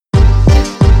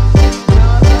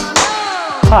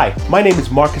Hi, my name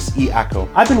is Marcus E. Acko.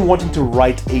 I've been wanting to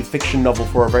write a fiction novel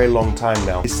for a very long time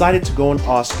now. Decided to go and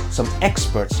ask some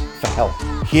experts for help.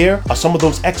 Here are some of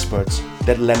those experts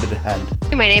that lended a hand.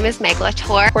 My name is Meg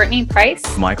Latour. Courtney Price.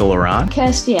 Michael Laurent.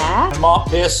 Kirsty I'm Mark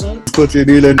Pearson.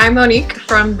 I'm Monique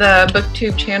from the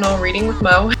BookTube channel Reading with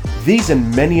Mo. These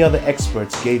and many other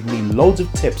experts gave me loads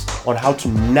of tips on how to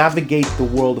navigate the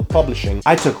world of publishing.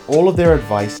 I took all of their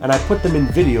advice and I put them in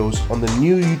videos on the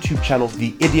new YouTube channel,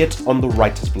 The Idiot on the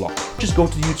Writer's Block. Just go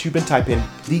to YouTube and type in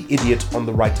The Idiot on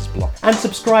the Writer's Block and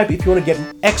subscribe if you want to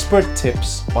get expert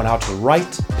tips on how to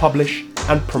write, publish,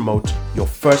 and promote your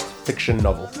first fiction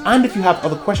novel. And if you have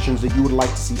other questions that you would like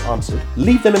to see answered,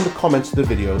 leave them in the comments of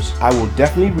the videos. I will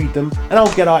definitely read them and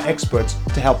I'll get our experts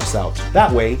to help us out.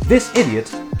 That way, this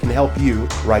idiot can help you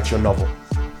write your novel.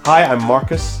 Hi, I'm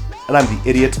Marcus, and I'm the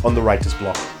Idiot on the Writer's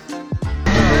Block.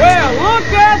 Well, look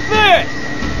at this!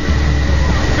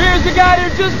 Here's the guy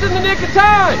here just in the nick of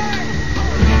time.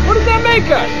 What does that make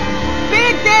us?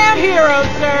 Big damn heroes,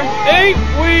 sir. Ain't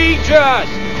we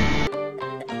just?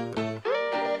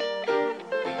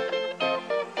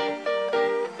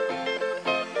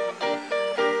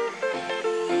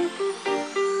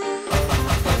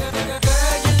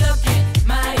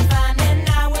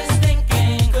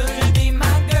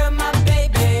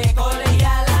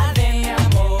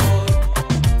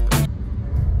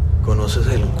 ¿Conoces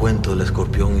el cuento del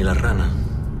escorpión y la rana?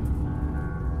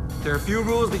 There are a few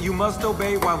rules that you must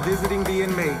obey while visiting the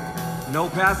inmate. No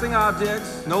passing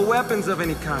objects, no weapons of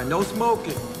any kind, no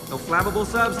smoking, no flammable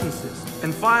substances,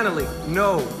 and finally,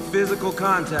 no physical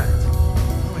contact.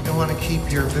 We don't want to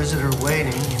keep your visitor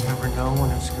waiting. You never know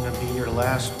when it's going to be your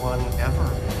last one ever.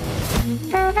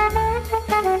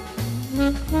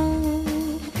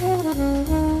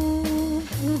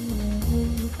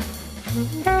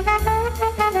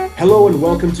 Hello and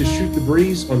welcome to Shoot the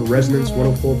Breeze on Resonance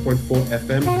 104.4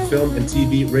 FM, film and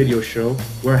TV radio show,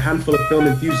 where a handful of film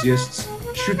enthusiasts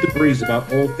shoot the breeze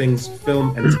about all things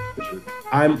film and television.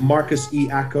 I'm Marcus E.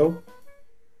 Acko.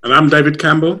 And I'm David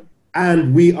Campbell.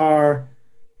 And we are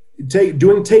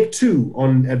doing take two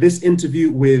on this interview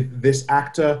with this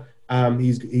actor.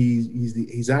 He's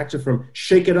the actor from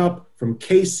Shake It Up, from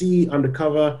KC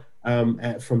Undercover,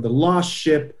 from The Last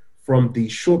Ship, from the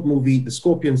short movie The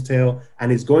Scorpion's Tale,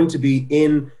 and is going to be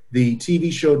in the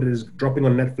TV show that is dropping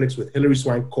on Netflix with Hilary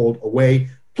Swank called Away.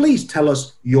 Please tell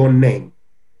us your name.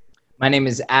 My name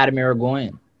is Adam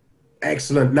Irigoyen.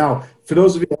 Excellent. Now, for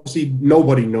those of you, obviously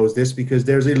nobody knows this because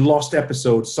there's a lost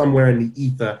episode somewhere in the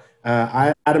ether.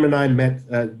 Adam and I met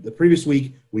the previous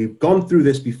week. We've gone through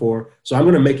this before, so I'm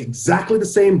going to make exactly the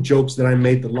same jokes that I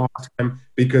made the last time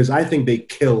because I think they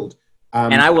killed.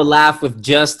 And I will laugh with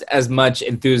just as much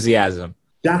enthusiasm.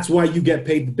 That's why you get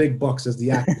paid the big bucks as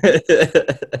the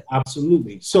actor.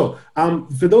 Absolutely. So,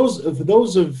 for those of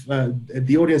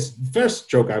the audience, the first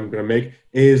joke I'm going to make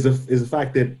is the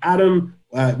fact that Adam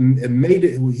made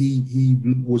it. He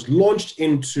was launched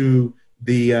into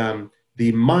the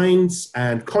minds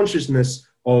and consciousness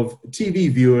of TV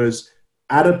viewers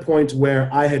at a point where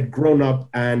I had grown up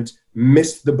and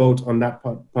missed the boat on that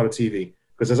part of TV.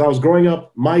 Because as I was growing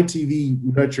up, my TV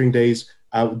nurturing days,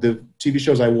 the TV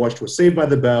shows I watched were Saved by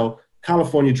the Bell,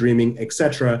 California Dreaming,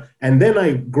 etc. And then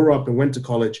I grew up and went to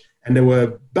college, and there were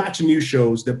a batch of new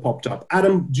shows that popped up.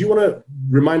 Adam, do you want to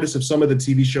remind us of some of the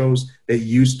TV shows that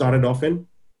you started off in?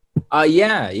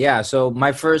 Yeah. So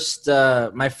my first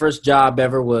job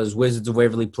ever was Wizards of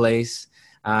Waverly Place,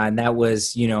 and that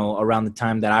was around the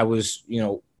time that I was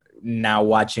now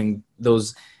watching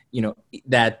those.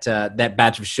 That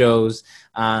batch of shows,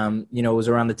 it was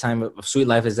around the time of Sweet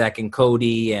Life of Zack and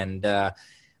Cody and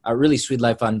really Sweet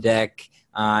Life on Deck.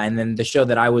 And then the show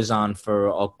that I was on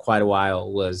for quite a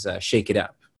while was Shake It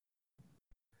Up.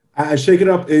 Shake It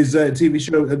Up is a TV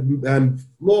show,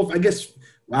 I guess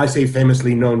I say famous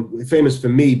for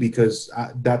me because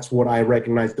that's what I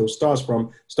recognize those stars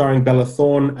from, starring Bella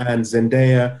Thorne and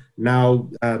Zendaya. Now,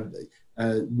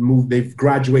 they've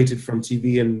graduated from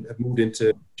TV and have moved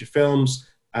into films,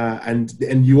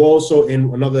 and you also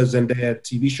in another Zendaya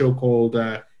TV show called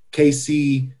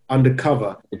KC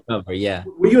Undercover. Yeah.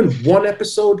 Were you in one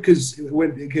episode? Because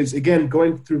again,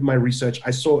 going through my research,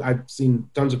 I've seen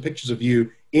tons of pictures of you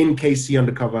in KC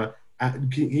Undercover.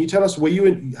 Can you tell us, were you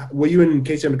in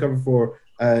KC Undercover for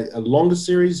a longer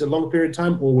period of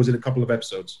time, or was it a couple of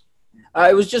episodes?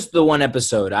 It was just the one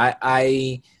episode.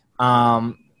 I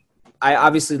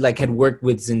obviously had worked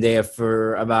with Zendaya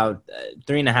for about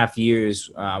 3.5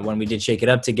 years when we did Shake It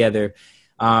Up together.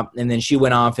 And then she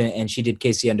went off and she did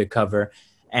KC Undercover.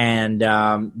 and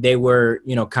they were,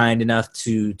 kind enough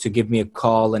to give me a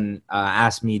call and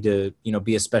ask me to,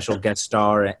 be a special guest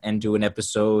star and do an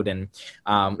episode. And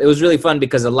it was really fun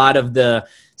because a lot of the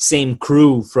same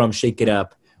crew from Shake It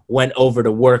Up went over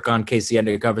to work on KC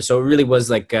Undercover. So it really was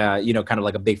like, kind of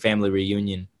like a big family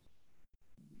reunion.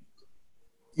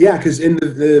 Yeah, because in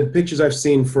the pictures I've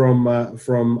seen from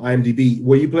IMDb,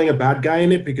 were you playing a bad guy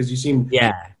in it? Because you seem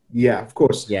yeah, of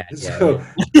course. Yeah. So,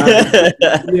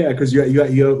 because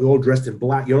you're all dressed in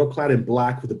black. You're all clad in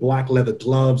black with the black leather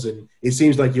gloves, and it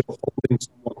seems like you're holding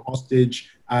someone hostage.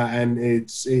 And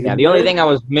the only thing I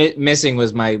was missing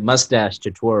was my mustache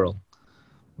to twirl,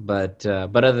 but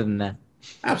other than that,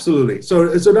 absolutely. So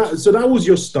that was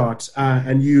your start,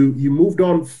 and you moved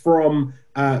on from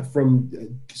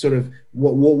sort of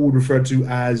what we would refer to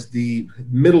as the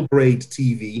middle grade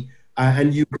TV,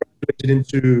 and you graduated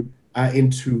into I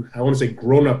want to say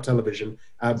grown-up television.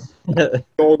 Your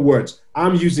own words.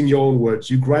 I'm using your own words.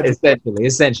 You graduated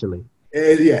essentially.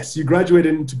 Yes, you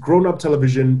graduated into grown-up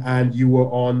television, and you were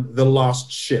on The Last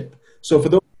Ship. So for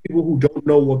those people who don't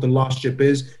know what The Last Ship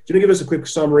is, can you give us a quick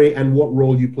summary and what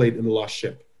role you played in The Last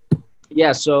Ship?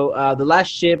 Yeah, so The Last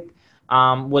Ship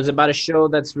was about a show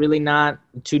that's really not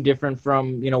too different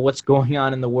from what's going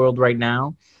on in the world right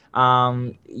now.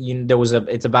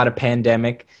 It's about a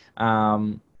pandemic.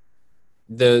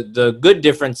 The good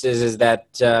difference is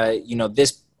that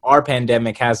our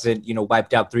pandemic hasn't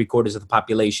wiped out 3/4 of the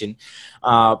population,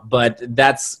 but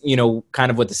that's kind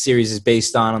of what the series is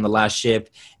based on The Last Ship.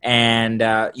 And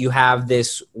you have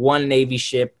this one Navy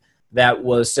ship that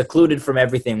was secluded from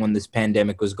everything when this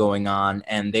pandemic was going on,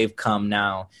 and they've come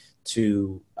now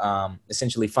to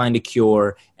essentially find a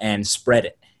cure and spread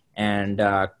it and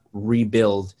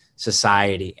rebuild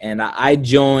society. And I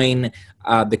join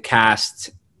the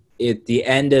cast at the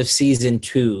end of season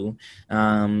 2,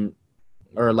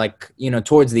 or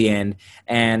towards the end,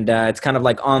 and it's kind of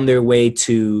like on their way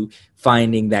to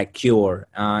finding that cure,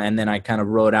 and then I kind of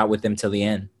rode out with them till the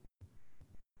end.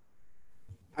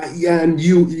 And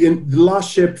you, in The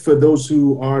Last Ship, for those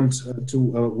who aren't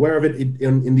too aware of it,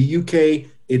 in the UK,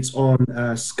 it's on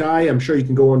Sky. I'm sure you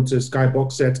can go onto Sky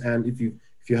Box Set, and if you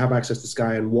have access to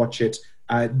Sky, and watch it.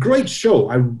 Great show.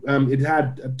 It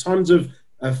had tons of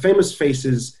famous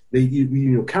faces,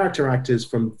 character actors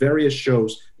from various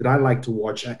shows that I like to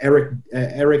watch.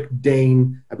 Eric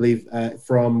Dane, I believe,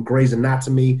 from Grey's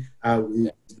Anatomy,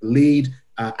 lead.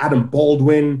 Adam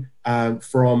Baldwin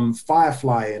from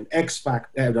Firefly and X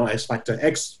Factor. The last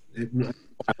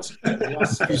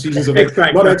few seasons of X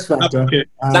Factor. Not X Factor.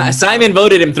 Simon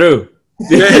voted him through.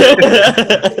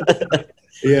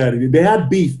 Yeah, they had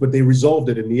beef, but they resolved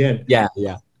it in the end. Yeah.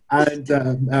 And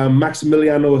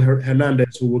Maximiliano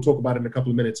Hernandez, who we'll talk about in a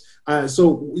couple of minutes.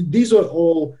 So these are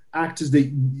all actors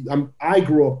that I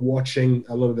grew up watching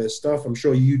a lot of their stuff. I'm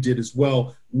sure you did as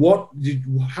well.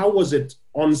 How was it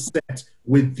on set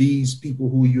with these people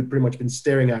who you'd pretty much been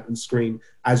staring at on screen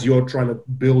as you're trying to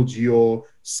build your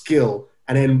skill,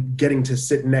 and then getting to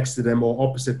sit next to them or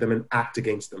opposite them and act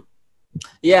against them?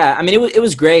 Yeah, I mean, it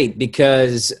was great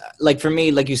because, for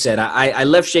me, like you said, I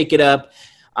left Shake It Up.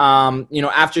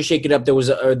 After Shake It Up, there was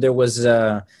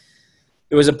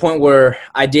a point where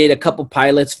I did a couple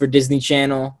pilots for Disney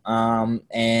Channel,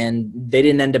 and they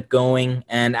didn't end up going.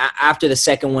 And after the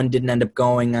second one didn't end up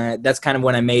going, that's kind of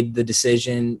when I made the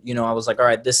decision. I was like, all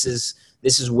right, this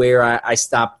is where I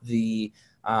stopped the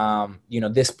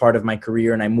this part of my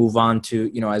career, and I move on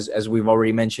to, as we've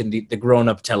already mentioned, the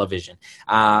grown-up television.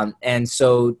 And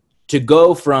so to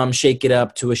go from Shake It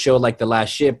Up to a show like The Last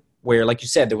Ship, where, like you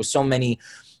said, there was so many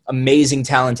amazing,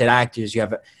 talented actors. You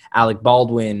have Alec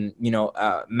Baldwin,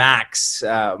 Max,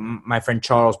 my friend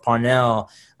Charles Parnell,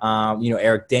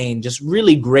 Eric Dane, just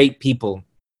really great people.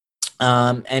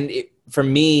 And for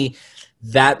me,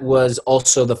 that was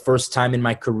also the first time in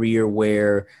my career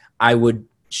where I would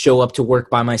show up to work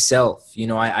by myself.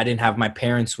 I didn't have my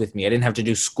parents with me. I didn't have to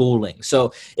do schooling.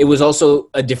 So it was also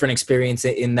a different experience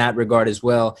in that regard as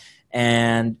well.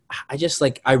 And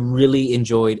I really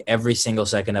enjoyed every single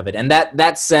second of it. And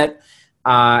that set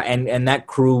and that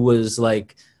crew was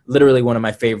literally one of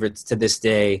my favorites to this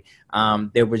day.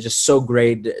 They were just so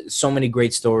great, so many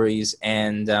great stories.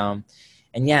 And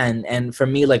for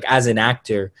me, as an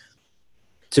actor,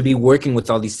 to be working with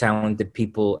all these talented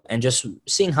people and just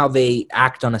seeing how they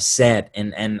act on a set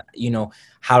and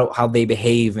how they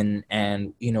behave and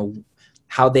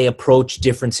how they approach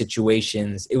different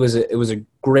situations. It was a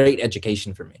great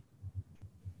education for me.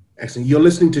 Excellent. You're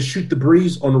listening to Shoot the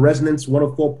Breeze on Resonance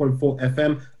 104.4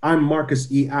 FM. I'm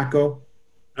Marcus E. Acko.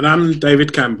 And I'm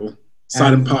David Campbell,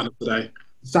 silent partner today.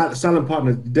 silent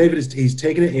partner. David he's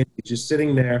taking it in. He's just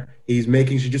sitting there. He's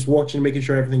just watching, making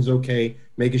sure everything's okay,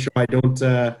 making sure I don't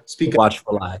speak.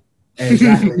 Watchful eye.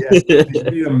 Exactly. Yes. He's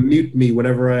going to mute me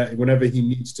whenever he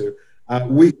needs to.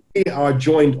 We are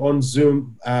joined on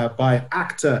Zoom by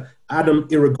actor Adam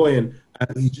Irigoyen.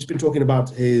 He's just been talking about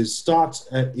his start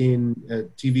in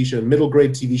TV show, middle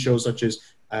grade TV shows such as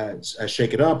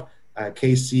Shake It Up,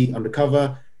 KC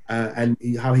Undercover, and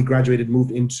how he graduated,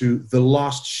 moved into The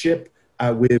Last Ship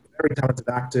with very talented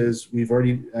actors. We've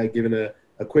already given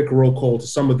a quick roll call to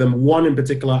some of them. One in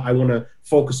particular I want to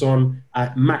focus on,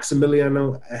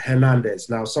 Maximiliano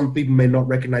Hernandez. Now, some people may not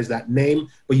recognize that name,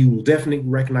 but you will definitely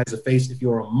recognize the face if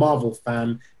you're a Marvel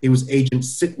fan. He was Agent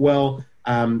Sitwell.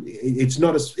 It's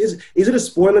not is it a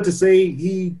spoiler to say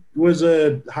he was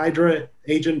a Hydra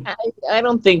agent? I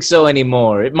don't think so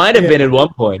anymore. It might have been at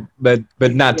one point, but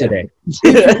not today.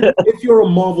 If you're a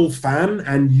Marvel fan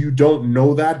and you don't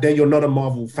know that, then you're not a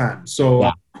Marvel fan.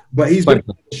 So, but he's been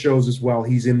in shows as well.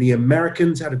 He's in The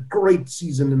Americans, had a great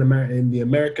season in The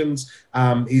Americans.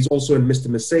 He's also in Mr.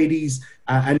 Mercedes,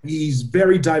 and he's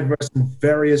very diverse in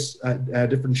various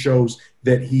different shows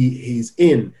that he's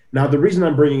in. Now, the reason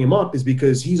I'm bringing him up is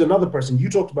because he's another person. You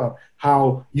talked about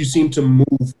how you seem to move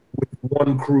with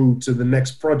one crew to the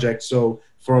next project. So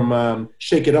from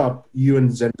Shake It Up, you and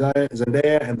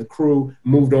Zendaya and the crew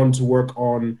moved on to work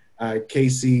on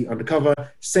KC Undercover.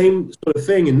 Same sort of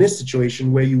thing in this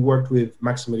situation where you worked with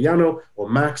Maximiliano or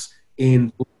Max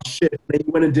in Shit. Then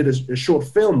you went and did a short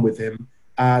film with him,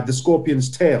 The Scorpion's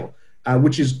Tale,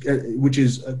 which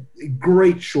is a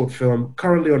great short film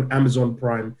currently on Amazon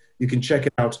Prime. You can check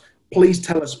it out. Please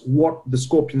tell us what The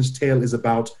Scorpion's Tale is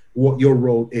about, what your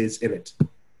role is in it.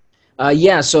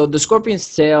 So The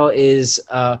Scorpion's Tale is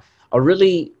a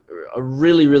really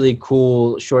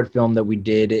cool short film that we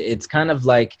did. It's kind of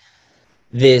like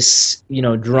this,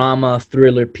 drama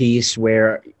thriller piece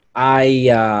where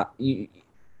the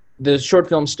short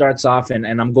film starts off and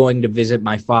I'm going to visit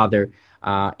my father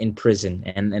in prison,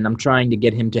 and I'm trying to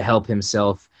get him to help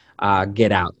himself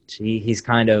get out. He's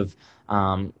kind of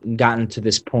gotten to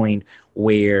this point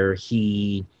where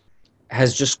he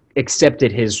has just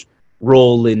accepted his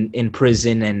role in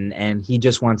prison and he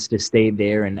just wants to stay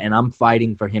there, and I'm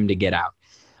fighting for him to get out.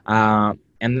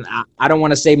 And I don't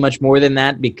want to say much more than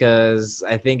that because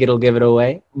I think it'll give it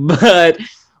away.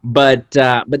 But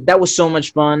that was so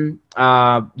much fun.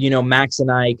 Max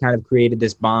and I kind of created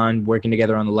this bond working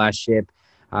together on The Last Ship.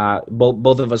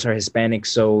 Both of us are Hispanic,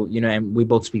 so and we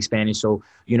both speak Spanish, so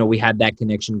we had that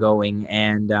connection going,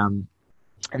 and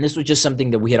this was just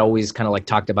something that we had always kind of like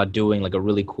talked about doing, like a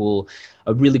really cool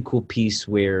piece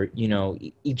where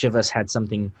each of us had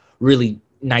something really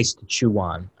nice to chew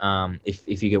on,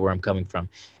 if you get where I'm coming from,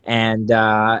 and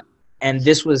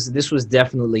this was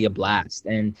definitely a blast,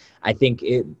 and I think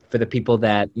for the people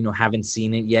that haven't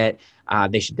seen it yet,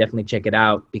 they should definitely check it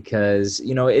out because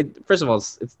first of all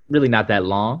it's really not that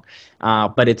long,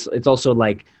 but it's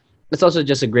also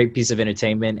just a great piece of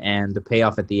entertainment, and the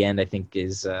payoff at the end I think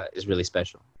is really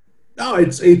special. No,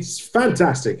 it's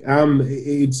fantastic.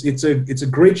 It's a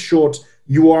great short.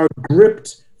 You are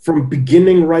gripped from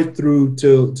beginning right through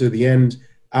to the end.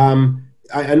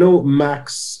 I know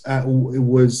Max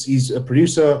he's a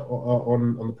producer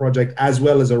on the project as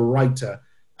well as a writer.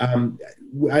 And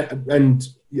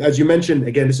as you mentioned,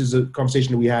 again, this is a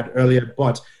conversation that we had earlier,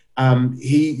 but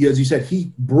he, as you said,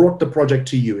 he brought the project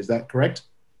to you. Is that correct?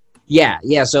 Yeah.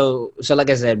 So like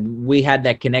I said, we had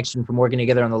that connection from working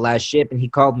together on The Last Ship, and he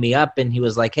called me up and he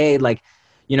was like, hey,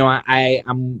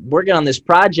 I'm working on this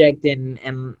project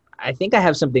and I think I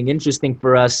have something interesting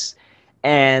for us.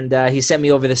 And he sent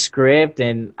me over the script,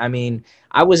 and I mean,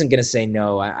 I wasn't gonna say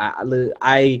no.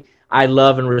 I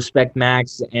love and respect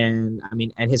Max, and I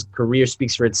mean, and his career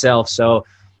speaks for itself. So,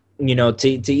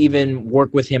 to even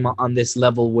work with him on this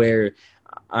level where,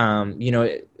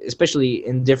 especially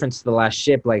in difference to The Last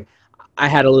Ship, like I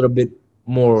had a little bit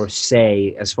more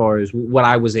say as far as what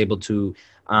I was able to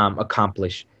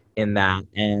accomplish in that,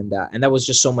 and that was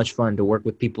just so much fun to work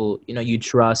with people you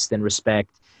trust and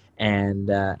respect. And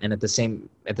at the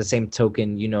same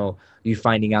token, you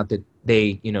finding out that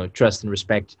they trust and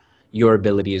respect your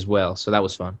ability as well. So that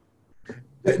was fun.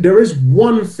 There is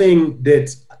one thing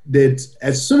that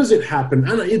as soon as it happened,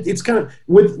 and it's kind of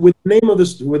with the name of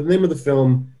the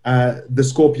film, The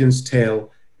Scorpion's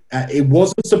Tale. It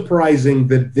wasn't surprising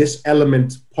that this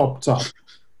element popped up,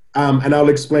 and I'll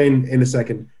explain in a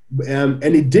second. And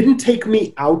it didn't take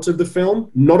me out of the film,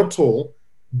 not at all,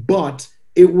 but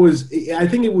it was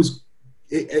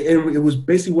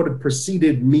basically what had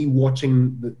preceded me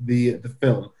watching the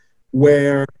film,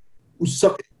 where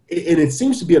and it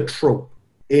seems to be a trope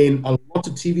in a lot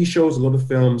of TV shows, a lot of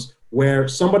films, where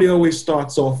somebody always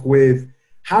starts off with,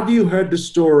 have you heard the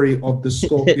story of the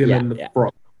scorpion and the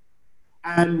frog?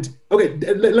 And, okay,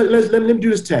 let me do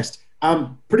this test.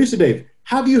 Producer Dave,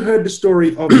 have you heard the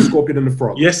story of the scorpion and the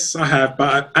frog? Yes, I have,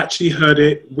 but I actually heard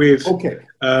it with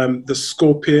the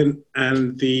scorpion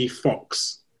and the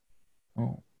fox.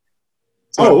 Oh.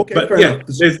 So, okay. But yeah,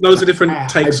 there's loads of different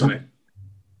takes on it.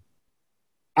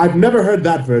 I've never heard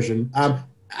that version.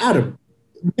 Adam,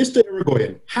 Mr.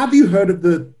 Irigoyen, have you heard of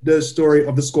the story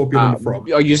of the scorpion and the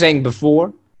frog? Are you saying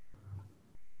before?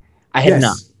 I had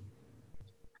not.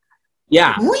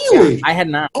 Yeah. Really? Yeah, I had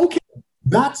not. Okay.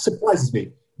 That surprises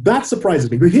me. But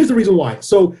here's the reason why.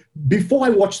 So before I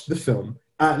watched the film,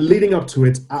 leading up to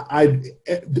it,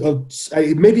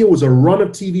 maybe it was a run of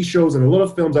TV shows and a lot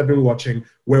of films I've been watching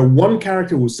where one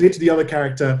character will say to the other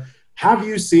character, have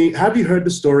you heard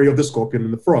the story of the scorpion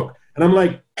and the frog? And I'm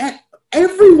like,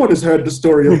 everyone has heard the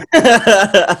story of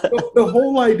the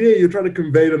whole idea. You're trying to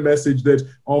convey the message that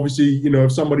obviously,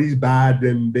 if somebody's bad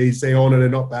and they say, oh no, they're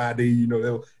not bad,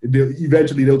 they'll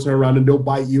eventually turn around and they'll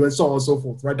bite you and so on and so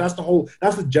forth, right? That's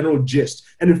the general gist.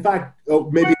 And in fact,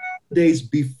 maybe days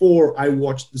before I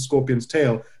watched The Scorpion's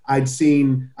Tail, I'd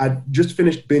just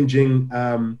finished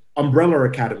binging Umbrella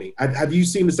Academy. Have you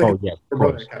seen the second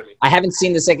Umbrella Academy? I haven't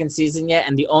seen the second season yet,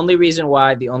 and the only reason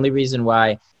why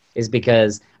is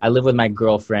because I live with my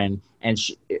girlfriend, and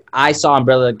I saw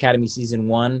Umbrella Academy season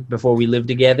 1 before we lived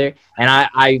together, and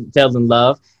I fell in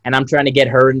love, and I'm trying to get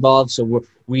her involved, so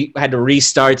we had to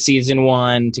restart season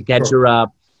 1 to catch her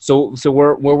up. So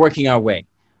we're working our way.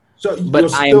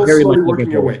 But I am very much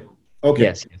looking forward. Okay.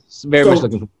 Yes, very much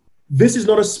looking forward. This is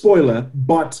not a spoiler,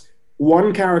 but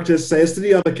one character says to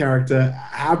the other character,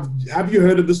 have you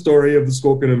heard of the story of the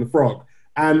scorpion and the frog?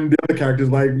 And the other character is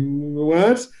like,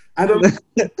 what? And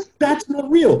that's not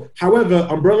real. However,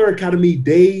 Umbrella Academy,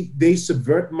 they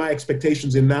subvert my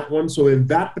expectations in that one. So in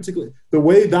that particular, the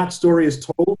way that story is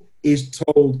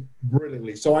told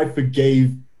brilliantly. So I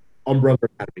forgave Umbrella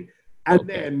Academy. And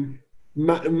then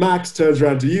Max turns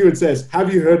around to you and says,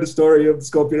 have you heard the story of the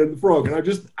scorpion and the frog? And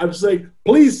I'm just like,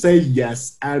 please say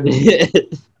yes. And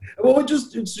well,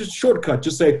 it's just shortcut.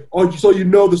 Just say, oh, so you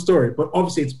know the story. But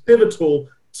obviously it's pivotal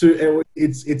to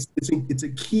it's a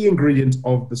key ingredient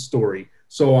of the story.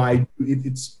 So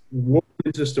it's woven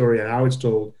into the story and how it's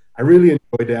told. I really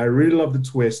enjoyed it. I really love the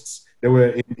twists that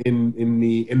were in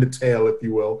the tale, if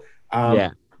you will.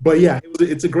 But yeah,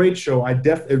 it's a great show. A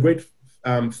great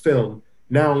film.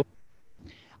 Now,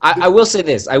 I will say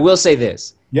this.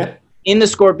 Yeah. In The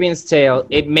Scorpion's Tail,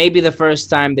 it may be the first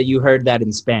time that you heard that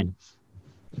in Spanish.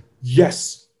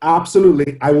 Yes,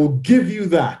 absolutely. I will give you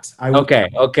that.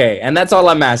 Okay. And that's all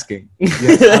I'm asking.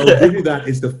 Yes, I will give you that.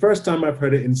 It's the first time I've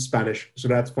heard it in Spanish, so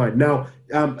that's fine. Now,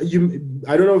 I don't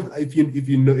know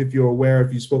if you're aware,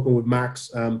 if you've spoken with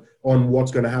Max on what's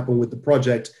going to happen with the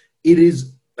project. It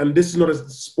is, and this is not a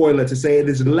spoiler to say, it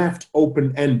is left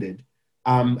open-ended.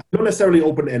 Not necessarily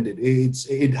open-ended.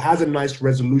 It has a nice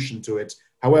resolution to it.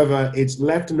 However, it's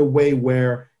left in a way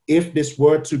where if this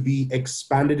were to be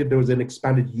expanded, if there was an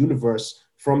expanded universe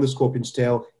from The Scorpion's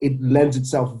Tail, it lends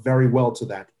itself very well to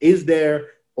that. Is there,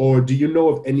 or do you know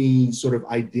of any sort of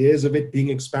ideas of it being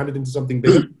expanded into something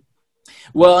bigger?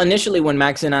 Well, initially when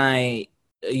Max and I,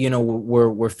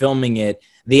 were filming it,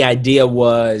 the idea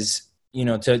was,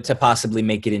 to possibly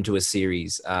make it into a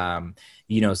series, sell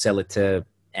it to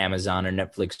Amazon or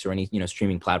Netflix or any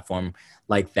streaming platform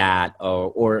like that,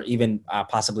 or even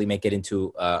possibly make it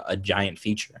into a giant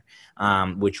feature,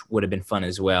 which would have been fun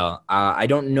as well. I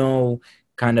don't know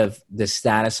kind of the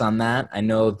status on that. I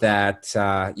know that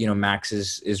Max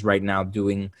is right now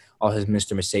doing all his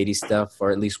Mr. Mercedes stuff,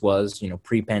 or at least was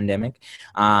pre-pandemic.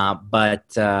 But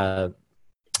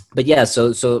yeah,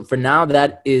 so for now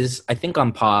that is, I think,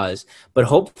 on pause. But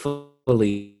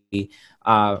hopefully, we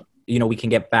can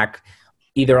get back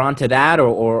either onto that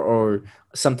or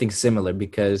something similar,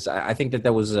 because I think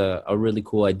that was a really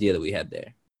cool idea that we had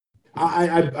there.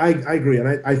 I agree,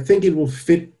 and I think it will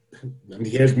fit. And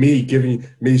here's me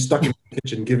stuck in the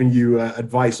kitchen giving you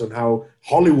advice on how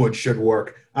Hollywood should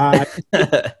work. I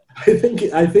think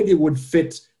it would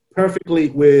fit perfectly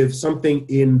with something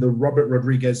in the Robert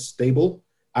Rodriguez stable.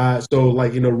 So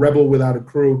like Rebel Without a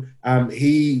Crew.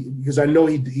 Because I know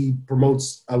he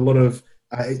promotes a lot of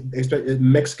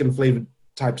Mexican flavored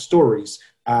type stories.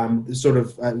 What was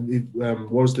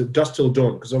the Dusk Till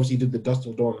Dawn? Because obviously he did the Dusk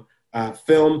Till Dawn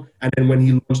film, and then when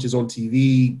he launched his own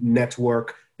TV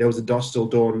network, there was a Dusk Till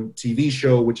Dawn TV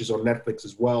show, which is on Netflix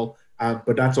as well.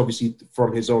 But that's obviously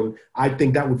from his own. I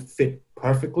think that would fit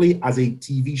perfectly as a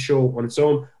TV show on its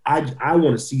own. I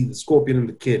want to see the Scorpion and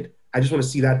the Kid I just want to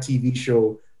see that TV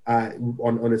show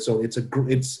on its own. It's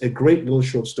a great little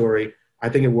short story. I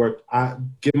think it worked.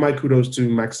 Give my kudos to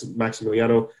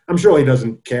Maximiliano. I'm sure he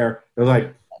doesn't care. They're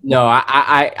like, no,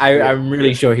 I'm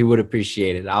really sure he would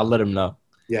appreciate it. I'll let him know.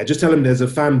 Yeah, just tell him there's a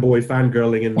fanboy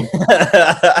fangirling in.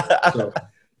 So,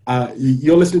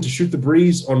 you're listening to Shoot the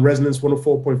Breeze on Resonance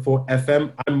 104.4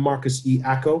 FM. I'm Marcus E.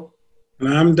 Acko.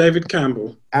 And I'm David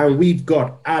Campbell. And we've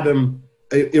got Adam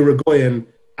Irigoyen,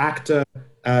 actor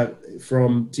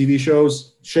from TV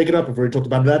shows. Shake It Up, I've already talked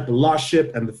about that. The Last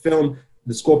Ship and the film,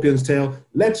 The Scorpion's Tail.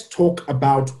 Let's talk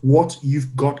about what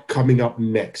you've got coming up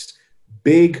next.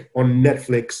 Big on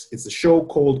Netflix. It's a show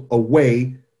called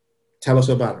Away. Tell us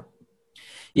about it.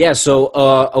 Yeah, so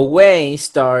Away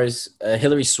stars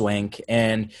Hilary Swank,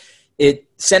 and it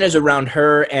centers around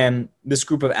her and this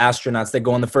group of astronauts that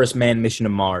go on the first manned mission to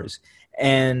Mars.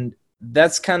 And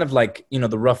that's kind of like,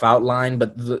 the rough outline,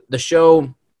 but the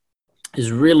show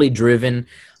is really driven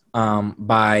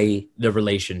by the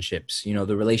relationships,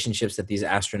 the relationships that these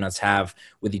astronauts have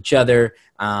with each other,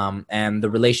 and the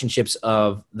relationships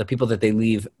of the people that they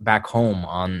leave back home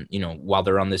on, while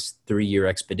they're on this 3-year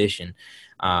expedition.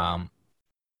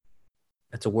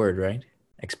 That's a word, right?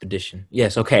 Expedition.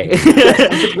 Yes. Okay. That's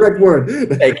the correct word.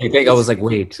 Thank you. I was like,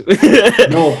 wait.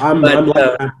 No, I'm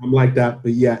like that.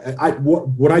 But yeah,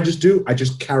 what I just do, I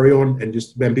just carry on, and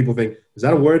just when people think, is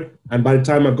that a word? And by the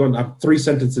time I'm 3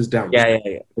 sentences down. Yeah.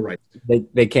 Right.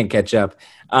 They can't catch up.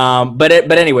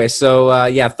 But anyway, so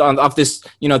off this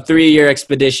 3-year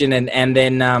expedition, and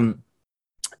then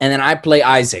I play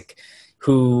Isaac,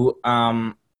 who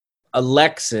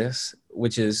Alexis,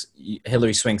 which is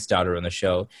Hilary Swank's daughter on the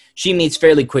show, she meets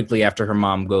fairly quickly after her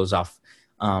mom goes off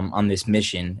on this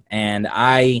mission. And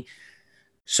I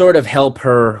sort of help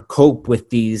her cope with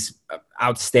these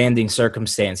outstanding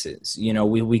circumstances.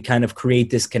 We kind of create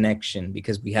this connection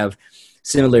because we have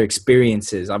similar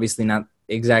experiences, obviously not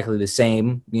exactly the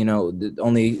same.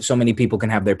 Only so many people can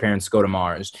have their parents go to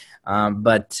Mars.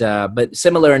 But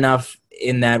similar enough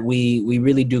in that we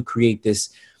really do create this,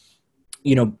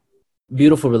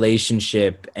 beautiful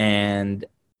relationship, and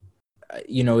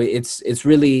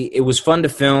it was fun to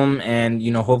film, and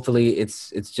hopefully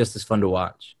it's just as fun to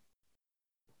watch.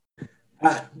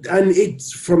 And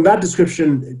it's from that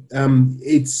description,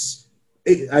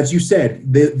 as you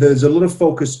said, there's a lot of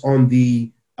focus on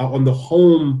the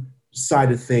home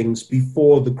side of things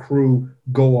before the crew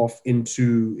go off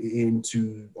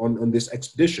into on this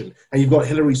expedition, and you've got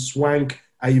Hilary Swank.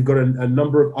 You've got a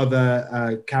number of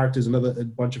other characters, a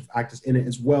bunch of actors in it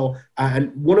as well.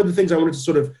 And one of the things I wanted to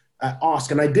sort of ask,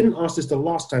 and I didn't ask this the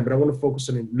last time, but I want to focus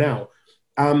on it now.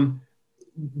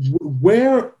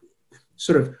 Where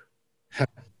sort of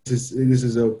this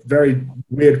is a very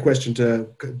weird question to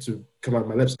come out of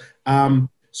my lips.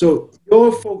 So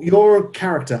your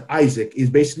character Isaac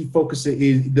is basically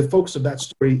the focus of that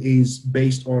story is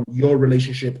based on your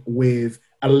relationship with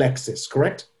Alexis,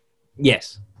 correct?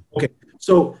 Yes. Okay.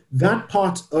 So that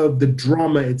part of the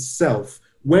drama itself,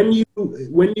 how do you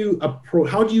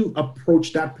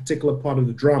approach that particular part of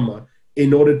the drama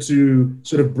in order to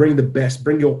sort of bring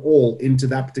your all into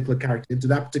that particular character, into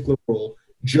that particular role,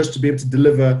 just to be able to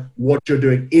deliver what you're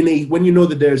doing when you know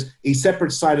that there's a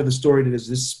separate side of the story that is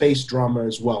this space drama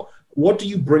as well? What do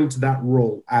you bring to that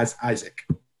role as Isaac?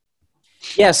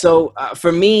 Yeah. So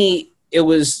for me, it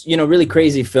was, really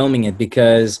crazy filming it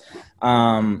because,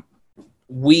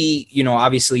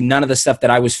 obviously none of the stuff that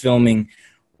I was filming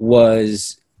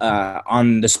was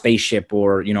on the spaceship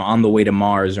or, on the way to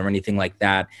Mars or anything like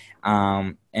that.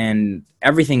 And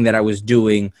everything that I was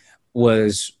doing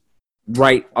was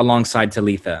right alongside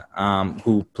Talitha,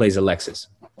 who plays Alexis.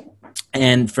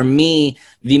 And for me,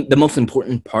 the most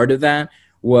important part of that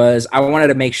was I wanted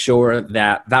to make sure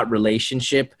that that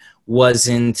relationship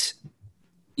wasn't,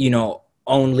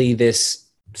 only this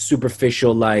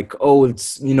superficial, like, oh,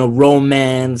 it's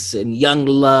romance and young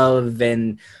love,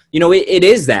 and it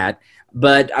is that,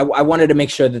 but I wanted to make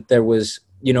sure that there was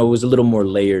it was a little more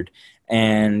layered,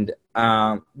 and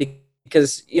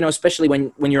because especially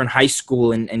when you're in high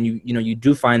school and you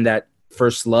do find that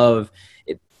first love,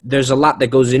 there's a lot that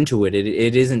goes into it.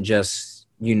 It isn't just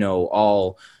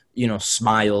all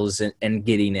smiles and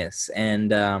giddiness,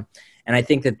 and I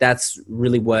think that's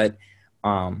really what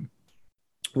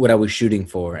I was shooting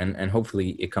for, and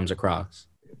hopefully it comes across.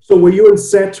 So were you on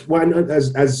set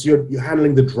as you're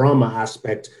handling the drama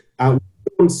aspect, were you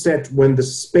on set when the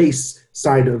space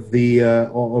side of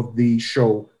the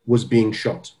show was being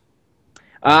shot?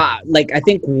 I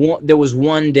think there was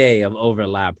one day of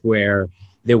overlap where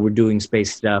they were doing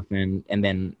space stuff and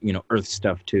then Earth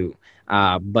stuff too.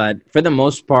 But for the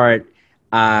most part,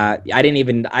 I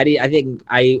think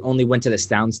I only went to the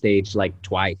soundstage like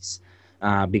twice,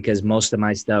 because most of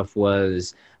my stuff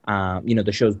was,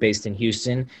 the show's based in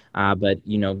Houston, but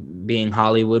being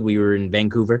Hollywood, we were in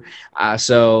Vancouver. I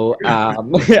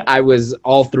was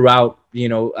all throughout,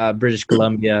 British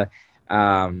Columbia,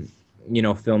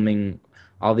 filming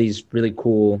all these really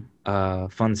cool,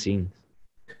 fun scenes.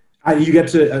 You get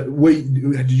to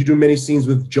did you do many scenes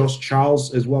with Josh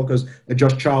Charles as well? Because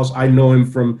Josh Charles, I know him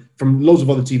from loads of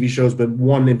other TV shows, but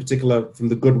one in particular from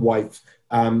The Good Wife.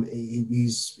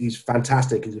 He's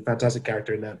fantastic. He's a fantastic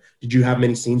character in that. Did you have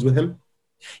many scenes with him?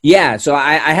 Yeah, so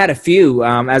I had a few.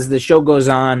 As the show goes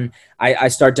on, I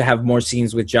start to have more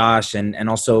scenes with Josh and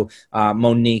also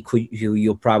Monique, who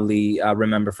you'll probably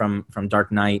remember from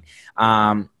Dark Knight.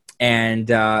 And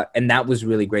that was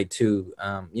really great too.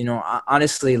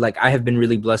 Honestly, like, I have been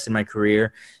really blessed in my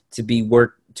career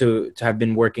to have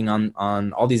been working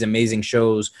on all these amazing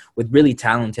shows with really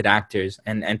talented actors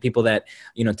and people that,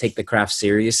 take the craft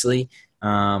seriously.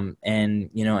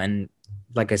 And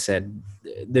like I said,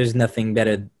 there's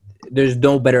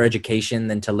no better education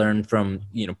than to learn from,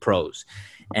 pros.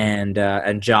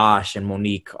 And Josh and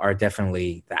Monique are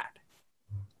definitely that.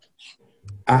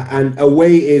 And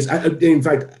Away is, in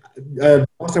fact,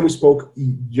 last time we spoke,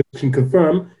 you can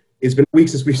confirm, it's been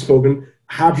weeks since we've spoken.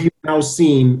 Have you now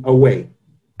seen Away?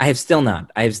 I have still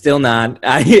not. I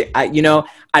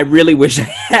really wish I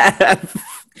have.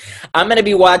 I'm going to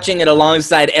be watching it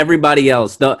alongside everybody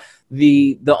else.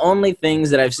 The only things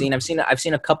that I've seen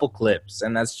a couple clips,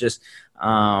 and that's just,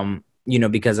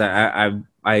 because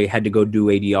I had to go do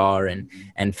ADR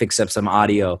and fix up some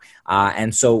audio.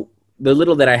 And so the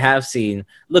little that I have seen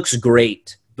looks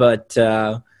great, but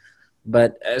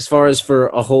as far as for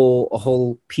a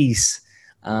whole piece,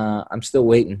 I'm still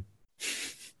waiting.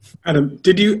 Adam,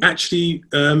 did you actually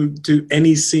do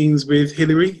any scenes with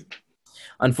Hillary?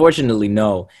 Unfortunately,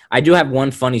 no. I do have one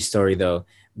funny story though,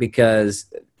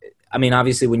 because I mean,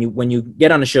 obviously, when you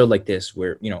get on a show like this,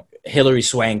 where Hillary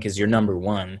Swank is your number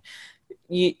one,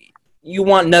 you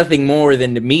want nothing more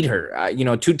than to meet her.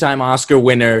 2-time Oscar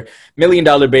winner, $1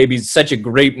 Million Baby, such a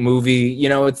great movie.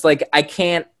 It's like I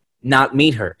can't not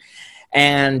meet her.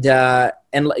 And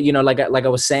like I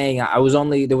was saying,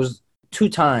 there was 2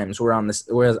 times where I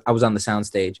was on the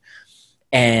soundstage,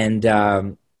 and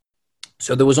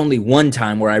so there was only 1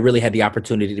 time where I really had the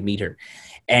opportunity to meet her,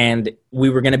 and we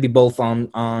were going to be both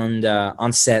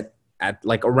on set at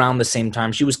like around the same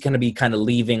time. She was going to be kind of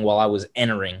leaving while I was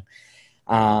entering,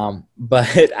 but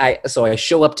I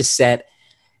show up to set.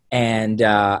 And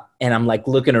I'm like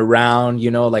looking around,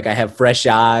 like I have fresh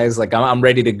eyes, like I'm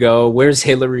ready to go. Where's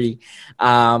Hillary?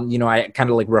 I kind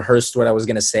of like rehearsed what I was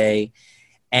going to say.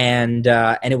 And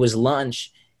it was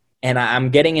lunch, and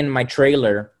I'm getting in my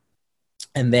trailer.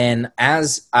 And then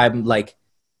as I'm like,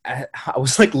 I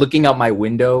was like looking out my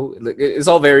window. It's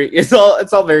all very,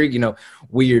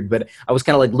 weird, but I was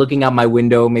kind of like looking out my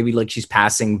window, maybe like she's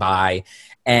passing by.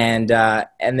 And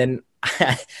then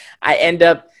I end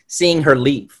up seeing her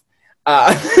leave.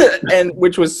 And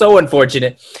which was so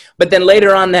unfortunate. But then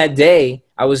later on that day,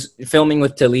 I was filming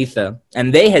with Talitha,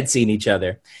 and they had seen each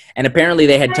other, and apparently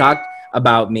they had talked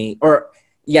about me,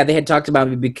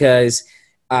 because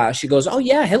she goes, "Oh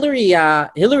yeah, Hillary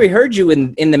heard you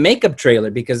in the makeup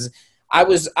trailer," because I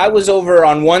was over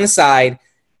on one side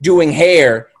doing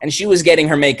hair, and she was getting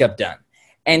her makeup done.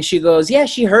 And she goes, "Yeah,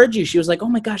 she heard you." She was like, "Oh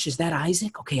my gosh, is that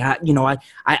Isaac?" Okay,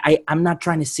 I'm not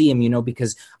trying to see him,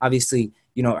 because obviously,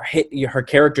 her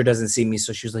character doesn't see me.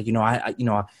 So she was like,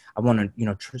 I want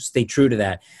to, stay true to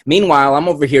that. Meanwhile, I'm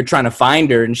over here trying to find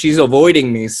her, and she's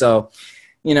avoiding me. So,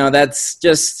 that's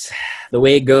just the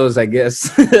way it goes, I guess.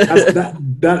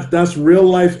 That's real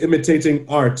life imitating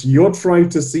art. You're trying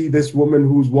to see this woman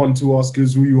who's won 2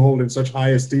 Oscars, who you hold in such high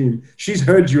esteem. She's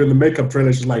heard you in the makeup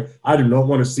trailer. She's like, I do not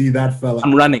want to see that fella.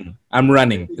 I'm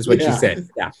running, is what she said.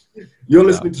 Yeah. You're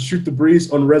listening to Shoot the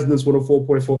Breeze on Resonance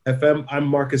 104.4 FM. I'm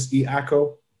Marcus E.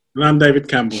 Acko. And I'm David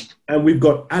Campbell. And we've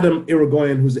got Adam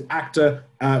Irigoyen, who's the actor,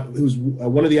 who's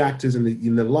one of the actors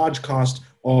in the large cast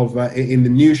of in the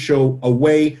new show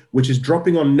Away, which is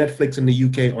dropping on Netflix in the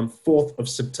UK on 4th of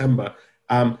September.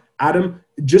 Adam,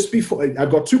 just before,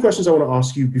 I've got 2 questions I want to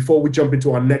ask you before we jump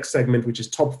into our next segment, which is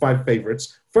top 5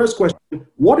 favorites. First question,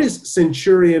 what is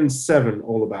Centurion 7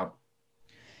 all about?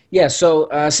 Yeah, so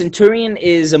Centurion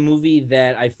is a movie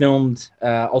that I filmed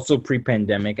also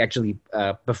pre-pandemic, actually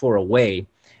before Away.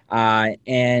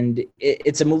 And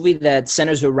it's a movie that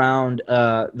centers around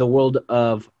the world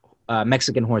of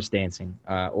Mexican horse dancing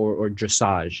or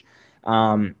dressage.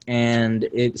 And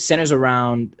it centers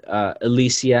around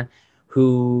Alicia,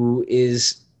 who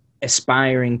is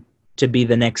aspiring to be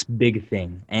the next big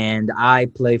thing. And I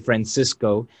play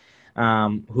Francisco,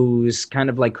 who's kind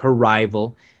of like her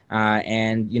rival,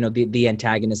 and, you know, the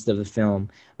antagonist of the film.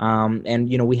 And,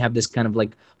 you know, we have this kind of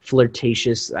like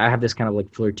I have this kind of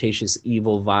like flirtatious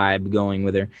evil vibe going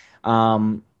with her.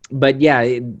 But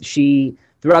yeah,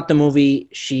 throughout the movie,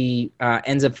 she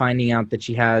ends up finding out that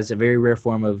she has a very rare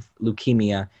form of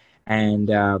leukemia, and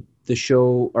the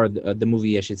show, or the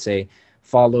movie, I should say,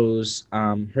 follows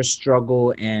her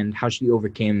struggle and how she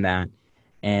overcame that.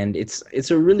 And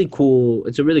it's a really cool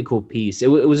piece. It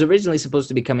was originally supposed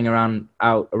to be coming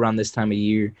out around this time of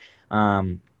year,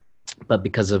 but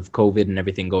because of COVID and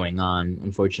everything going on,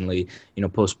 unfortunately, you know,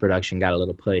 post-production got a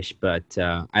little pushed. But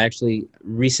I actually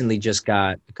recently just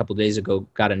a couple days ago,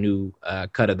 got a new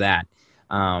cut of that,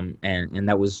 and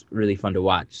that was really fun to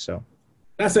watch. So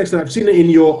that's excellent. I've seen it in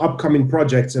your upcoming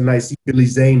projects, and I see Billy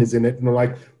Zane is in it, and I'm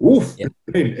like, oof, yeah.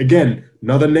 Again,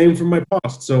 another name from my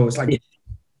past. So it's like,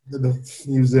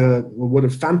 he was what a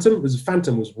Phantom was.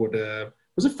 Phantom was what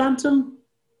was it? Phantom?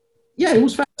 Yeah, it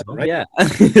was Phantom, right? Yeah.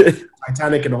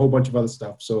 Titanic and a whole bunch of other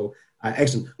stuff. So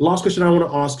excellent. Last question I want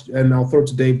to ask, and I'll throw it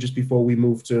to Dave just before we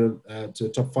move to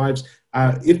top fives.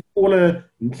 If people want to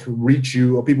reach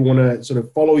you, or people want to sort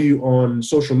of follow you on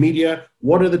social media,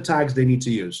 what are the tags they need to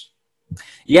use?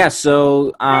 Yeah,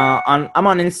 so I'm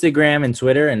on Instagram and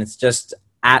Twitter, and it's just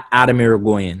at Adam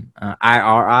Irigoyen,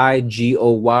 Irigoyen.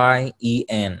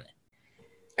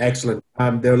 Excellent.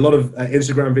 There are a lot of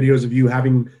Instagram videos of you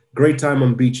having great time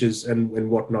on beaches and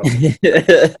whatnot.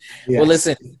 Yes. Well,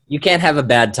 listen, you can't have a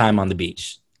bad time on the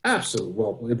beach.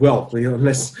 Absolutely. Well, you know,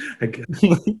 unless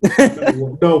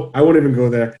no, I won't even go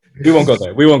there. We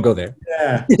won't go there.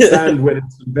 Yeah, sand went in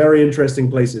some very interesting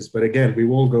places, but again, we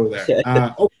won't go there.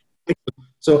 Okay.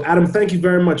 So, Adam, thank you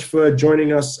very much for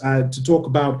joining us to talk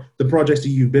about the projects that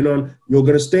you've been on. You're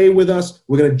going to stay with us.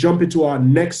 We're going to jump into our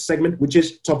next segment, which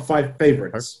is Top 5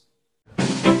 Favorites.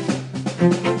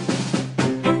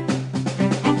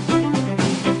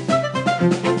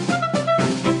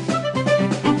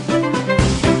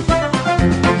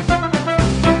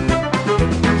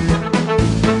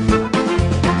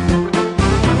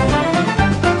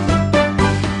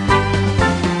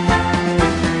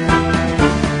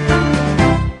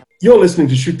 You're listening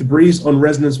to Shoot the Breeze on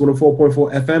Resonance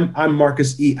 104.4 FM. I'm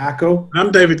Marcus E. Acko.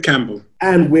 I'm David Campbell.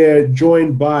 And we're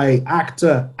joined by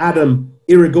actor Adam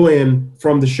Irigoyen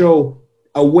from the show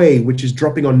Away, which is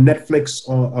dropping on Netflix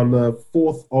on the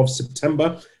 4th of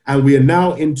September. And we are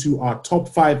now into our top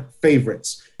 5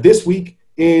 favorites. This week,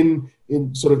 in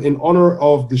honor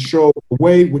of the show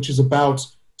Away, which is about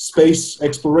space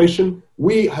exploration,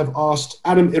 we have asked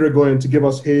Adam Irigoyen to give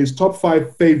us his top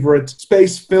 5 favorite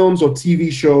space films or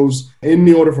TV shows in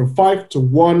the order from 5 to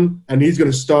 1. And he's going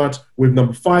to start with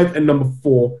number 5 and number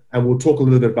 4, and we'll talk a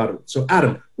little bit about it. So,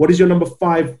 Adam, what is your number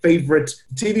 5 favorite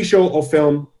TV show or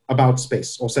film about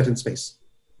space or set in space?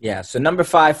 Yeah, so number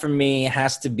 5 for me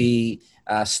has to be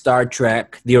Star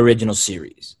Trek, the original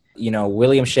series. You know,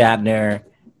 William Shatner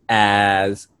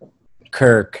as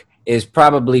Kirk is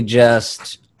probably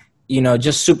just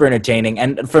super entertaining.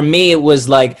 And for me, it was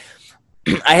like,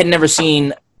 I had never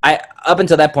seen, up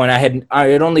until that point, I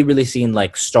had only really seen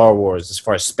like Star Wars as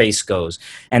far as space goes.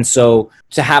 And so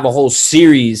to have a whole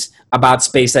series about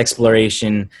space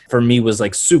exploration for me was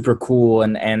like super cool.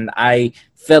 And I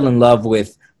fell in love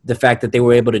with the fact that they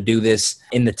were able to do this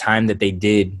in the time that they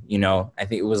did. You know, I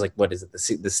think it was like, what is it, the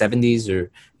 70s or,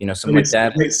 you know, something like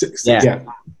that. Late 60s. Yeah,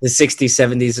 the 60s,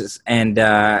 70s.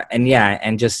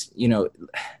 And just, you know,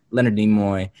 Leonard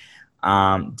Nimoy,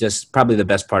 just probably the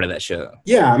best part of that show.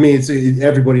 Yeah, I mean,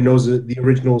 everybody knows the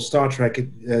original Star Trek.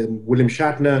 William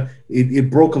Shatner. It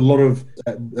broke a lot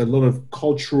of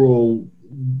cultural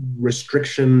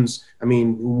restrictions. I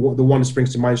mean, the one that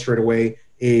springs to mind straight away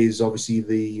is obviously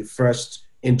the first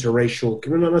interracial,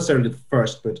 not necessarily the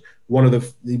first, but one of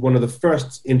the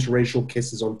first interracial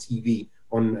kisses on TV,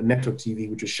 on network TV,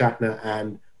 which was Shatner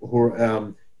and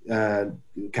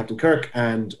Captain Kirk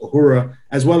and Uhura,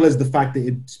 as well as the fact that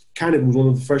it kind of was one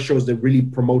of the first shows that really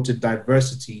promoted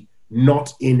diversity,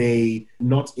 not in a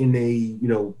you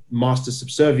know, master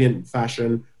subservient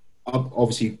fashion.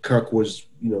 Obviously, Kirk was,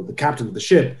 you know, the captain of the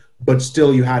ship, but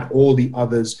still you had all the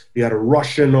others. You had a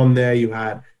Russian on there, you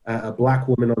had a black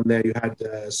woman on there, you had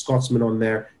a Scotsman on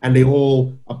there, and they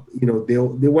all, you know, they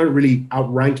weren't really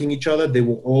outranking each other. They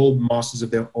were all masters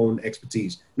of their own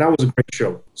expertise. And that was a great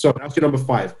show. So that's your number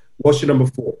 5. What's your number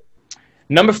 4?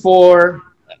 Number 4,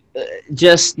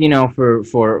 just, you know,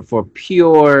 for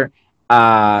pure,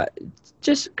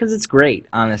 just because it's great,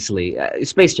 honestly.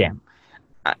 Space Jam.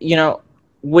 You know,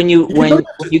 when you get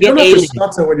don't have aliens. to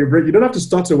stutter when you don't have to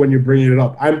stutter when you're bringing it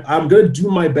up. I'm gonna do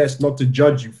my best not to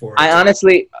judge you for it. I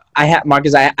honestly, I have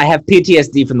Marcus. I have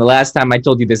PTSD from the last time I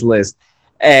told you this list,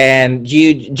 and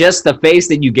just the face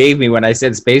that you gave me when I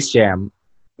said Space Jam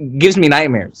gives me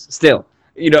nightmares. Still,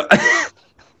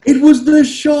 It was the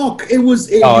shock. It went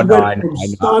from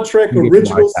Star Trek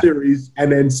original series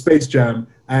and then Space Jam,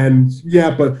 and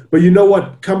but you know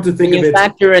what? Come to think of it, when you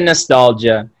factor in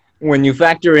nostalgia, when you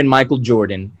factor in Michael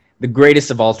Jordan, the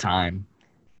greatest of all time,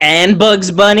 and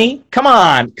Bugs Bunny, come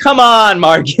on,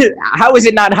 Marcus. How is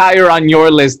it not higher on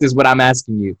your list? Is what I'm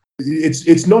asking you.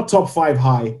 It's not top 5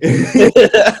 high.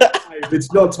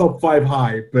 It's not top 5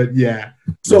 high, but yeah.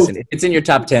 So listen, if it's in your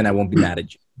top 10, I won't be mad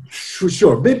at you.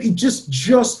 Sure, maybe just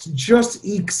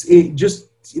ekes it, just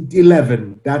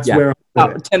 11. That's where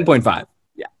 10.5.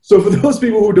 Yeah. So for those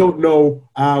people who don't know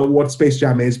what Space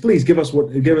Jam is, please give us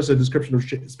a description of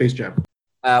Space Jam.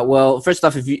 Well, first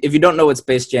off, if you don't know what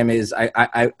Space Jam is,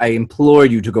 I implore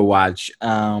you to go watch.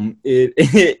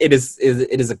 It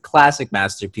is a classic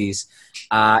masterpiece.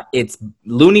 It's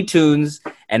Looney Tunes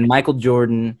and Michael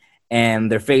Jordan,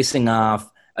 and they're facing off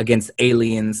against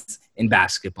aliens in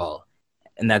basketball.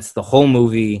 And that's the whole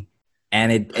movie,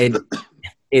 and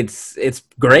it's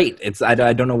great.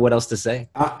 I don't know what else to say.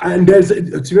 And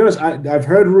to be honest, I've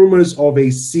heard rumors of a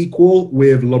sequel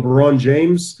with LeBron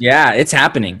James. Yeah, it's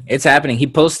happening. He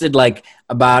posted I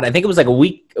think it was a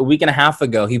week and a half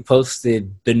ago. He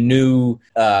posted the new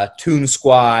Toon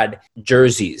Squad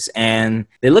jerseys, and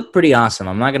they look pretty awesome.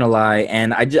 I'm not gonna lie,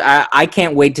 and I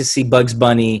can't wait to see Bugs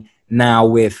Bunny now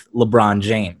with LeBron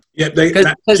James. Yeah,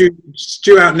 that's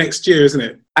due out next year, isn't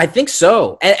it? I think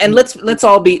so. And let's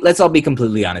all be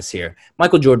completely honest here.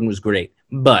 Michael Jordan was great,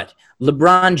 but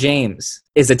LeBron James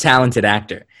is a talented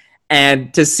actor.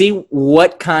 And to see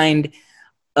what kind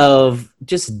of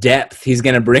just depth he's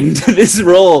going to bring to this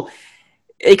role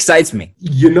excites me.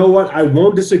 You know what? I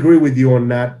won't disagree with you on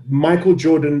that. Michael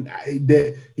Jordan,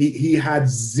 he had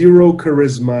zero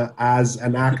charisma as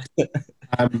an actor.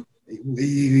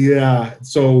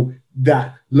 So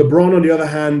that LeBron, on the other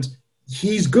hand,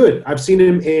 he's good. I've seen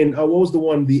him in what was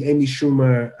the Amy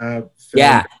Schumer film?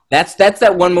 Yeah, that's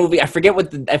that one movie. I forget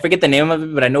the name of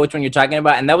it, but I know which one you're talking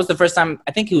about. And that was the first time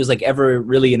I think he was ever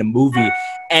really in a movie,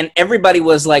 and everybody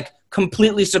was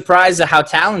completely surprised at how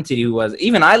talented he was.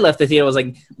 Even I left the theater. I was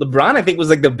like, LeBron, I think was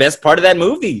the best part of that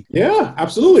movie. Yeah,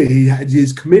 absolutely.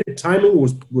 His committed timing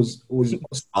was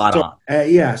spot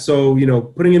on. So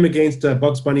putting him against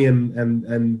Bugs Bunny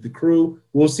and the crew,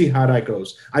 we'll see how that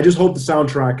goes. I just hope the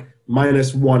soundtrack,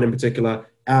 minus one in particular,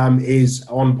 is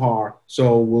on par.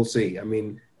 So we'll see. I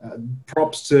mean,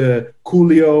 props to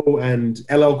Coolio and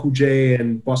LL Cool J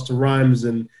and Busta Rhymes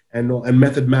and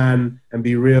Method Man and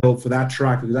Be Real for that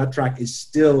track, because that track is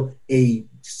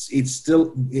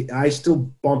I still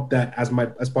bump that as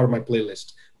part of my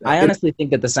playlist. I honestly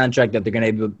think that the soundtrack that they're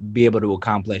going to be able to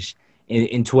accomplish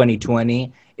in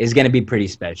 2020 is going to be pretty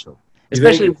special,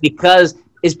 especially because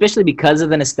of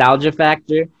the nostalgia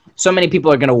factor. So many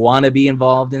people are going to want to be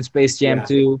involved in Space Jam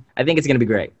 2. I think it's going to be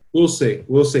great. We'll see.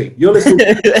 You're listening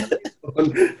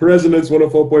on Resonance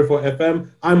 104.4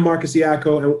 FM. I'm Marcus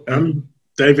Iacco. And I'm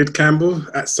David Campbell.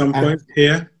 At some point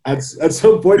here. At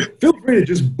some point, feel free to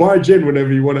just barge in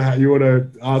whenever you want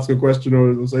to ask a question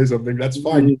or say something. That's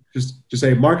fine. Just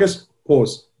say, Marcus,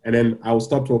 pause, and then I will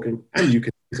stop talking, and you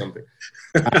can say something.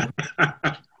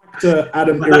 To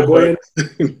Adam Irigoyen.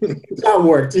 That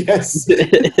worked. Yes.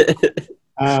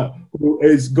 Who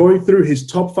is going through his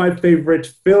top 5 favorite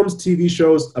films, TV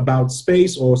shows about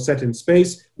space or set in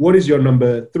space. What is your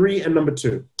number 3 and number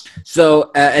 2?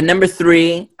 So at number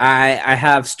 3, I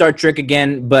have Star Trek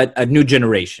again, but a new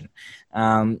generation.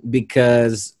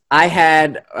 Because I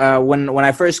had, when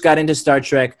I first got into Star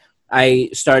Trek, I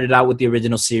started out with the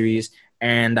original series,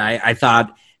 and I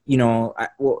thought, it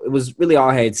was really all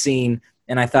I had seen.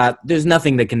 And I thought, there's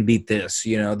nothing that can beat this.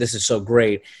 This is so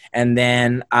great. And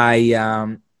then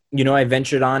I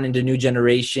ventured on into New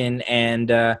Generation,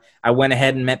 and I went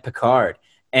ahead and met Picard.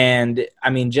 And I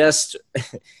mean,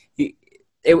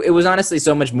 it was honestly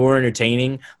so much more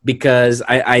entertaining because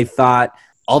I thought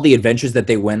all the adventures that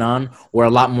they went on were a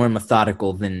lot more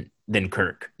methodical than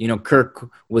Kirk. Kirk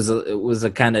was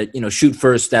a kind of, shoot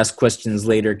first, ask questions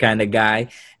later kind of guy.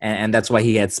 And that's why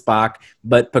he had Spock.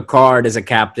 But Picard as a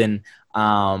captain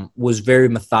was very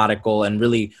methodical, and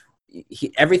really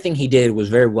everything he did was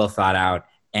very well thought out,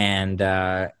 and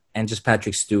just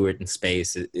Patrick Stewart in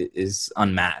space is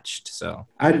unmatched. So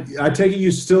I take it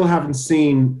you still haven't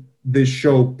seen this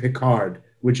show Picard,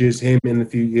 which is him in the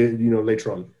few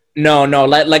later on. No,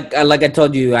 like I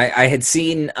told you, I had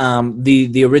seen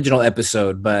the original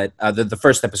episode, but the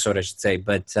first episode I should say,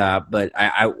 but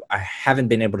I haven't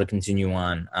been able to continue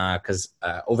on because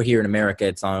over here in America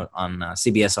it's on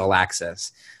CBS All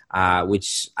Access,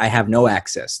 which I have no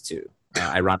access to,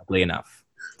 ironically enough.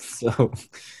 So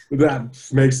that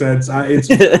makes sense.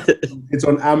 It's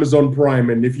on Amazon Prime,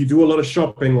 and if you do a lot of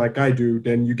shopping like I do,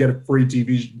 then you get a free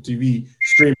TV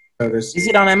streaming service. Is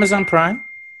it on Amazon Prime?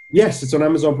 Yes, it's on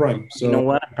Amazon Prime. So you know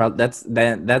what? That's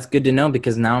good to know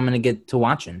because now I'm gonna get to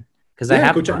watching because I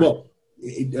have. Well,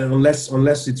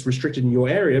 unless it's restricted in your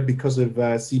area because of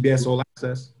CBS All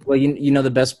Access. Well, you know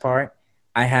the best part.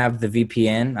 I have the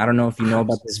VPN. I don't know if you know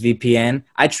about this VPN.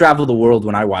 I travel the world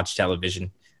when I watch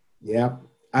television. Yeah.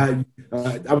 I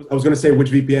was going to say which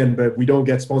VPN, but we don't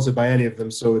get sponsored by any of them,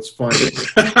 so it's fine.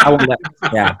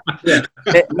 Yeah.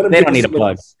 They don't need a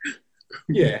plug.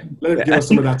 Yeah, let them give us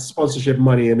some of that sponsorship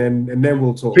money, and then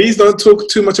we'll talk. Please don't talk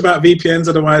too much about VPNs,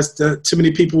 otherwise too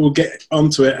many people will get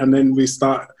onto it, and then we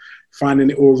start finding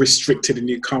it all restricted, and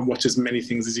you can't watch as many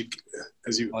things as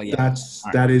you. Oh, yeah.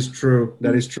 That is true.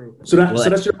 That is true. So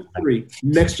that's your number 3.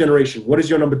 Next generation. What is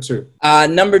your number 2?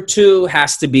 Number 2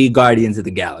 has to be Guardians of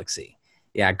the Galaxy.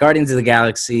 Yeah, Guardians of the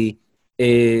Galaxy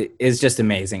is just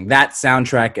amazing. That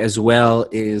soundtrack as well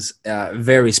is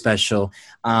very special.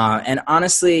 And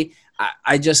honestly,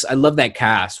 I love that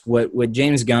cast. What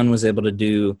James Gunn was able to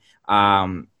do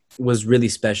was really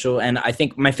special. And I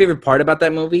think my favorite part about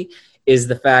that movie is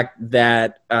the fact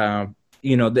that,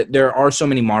 that there are so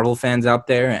many Marvel fans out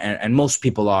there, and most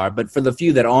people are. But for the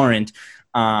few that aren't,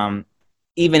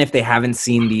 even if they haven't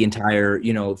seen the entire,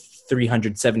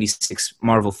 376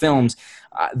 Marvel films,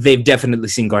 they've definitely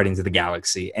seen Guardians of the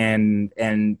Galaxy, and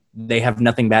they have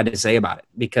nothing bad to say about it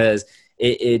because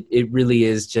it really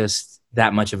is just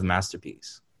that much of a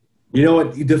masterpiece. You know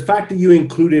what? The fact that you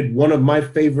included one of my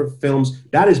favorite films,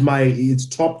 it's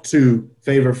top 2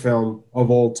 favorite film of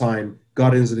all time,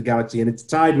 Guardians of the Galaxy, and it's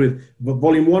tied with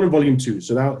Volume 1 and Volume 2.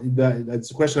 So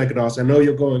that's a question I could ask. I know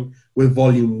you're going with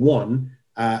Volume 1.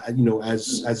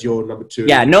 As your number 2.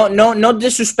 Yeah, no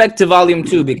disrespect to Volume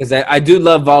 2 because I do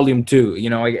love Volume 2.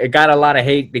 It got a lot of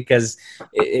hate because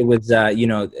it was,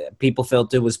 people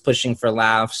felt it was pushing for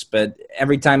laughs, but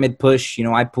every time it pushed,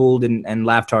 I pulled and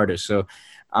laughed harder. So,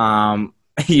 I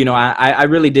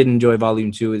really did enjoy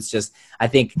Volume 2. It's just, I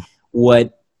think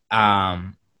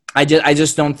I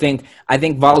just don't think, I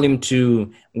think Volume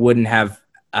 2 wouldn't have,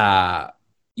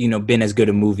 been as good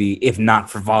a movie if not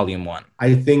for Volume 1.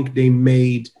 I think they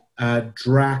made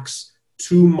Drax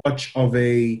too much of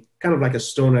a kind of like a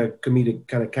stoner comedic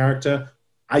kind of character.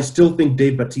 I still think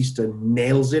Dave Bautista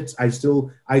nails it. I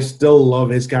still love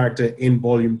his character in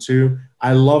Volume 2.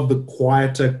 I love the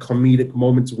quieter comedic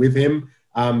moments with him.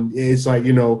 It's like,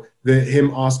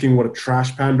 him asking what a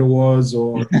trash panda was,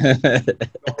 or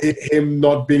him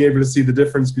not being able to see the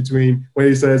difference between when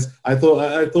he says, I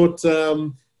thought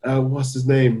what's his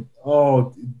name?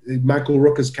 Oh, Michael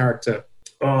Rooker's character.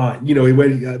 I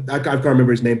can't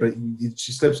remember his name, but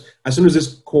she slips. As soon as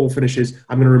this call finishes,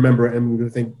 I'm going to remember it, and I'm going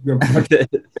to think,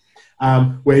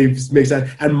 where he makes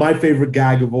that. And my favorite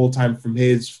gag of all time from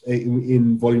his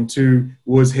in Volume 2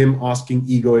 was him asking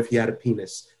Ego if he had a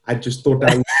penis. I just thought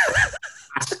that was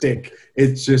fantastic.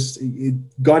 It's just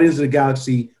Guardians of the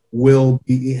Galaxy will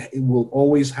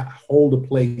always hold a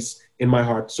place in my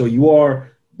heart. So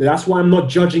that's why I'm not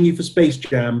judging you for Space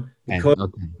Jam,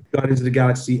 because Guardians of the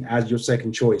Galaxy as your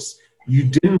second choice. You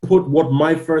didn't put what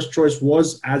my first choice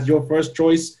was as your first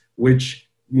choice, which,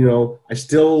 I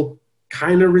still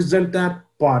kind of resent that,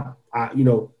 but, not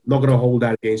going to hold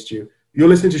that against you. You're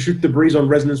listening to Shoot the Breeze on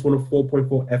Resonance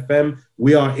 104.4 FM.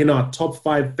 We are in our top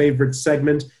 5 favorite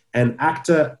segment, and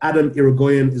actor Adam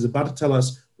Irigoyen is about to tell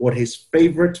us what his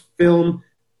favorite film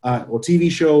or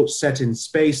TV show set in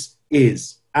space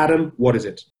is. Adam, what is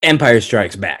it? Empire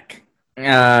Strikes Back.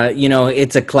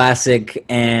 It's a classic,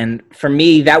 and for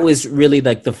me, that was really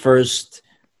like the first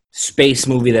space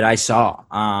movie that I saw.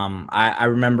 I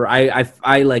remember, I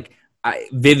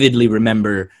vividly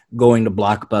remember going to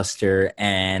Blockbuster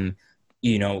and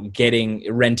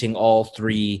renting all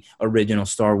 3 original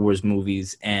Star Wars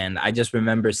movies, and I just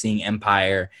remember seeing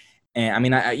Empire. And I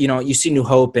mean, you see New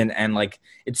Hope, and like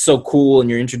it's so cool, and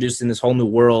you're introduced in this whole new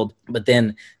world, but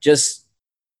then just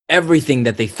everything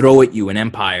that they throw at you in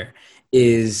Empire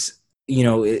is,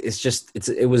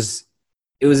 it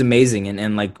was amazing.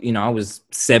 And I was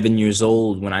 7 years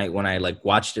old when I like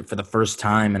watched it for the first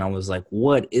time, and I was like,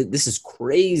 this is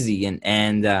crazy.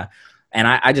 And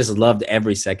I just loved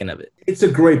every second of it. It's a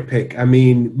great pick. I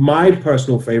mean, my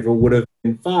personal favorite would have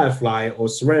been Firefly or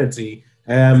Serenity,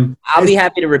 I'll be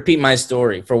happy to repeat my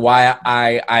story for why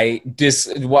why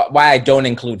I don't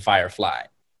include Firefly.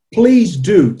 Please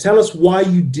do tell us why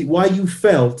you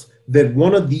felt that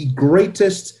one of the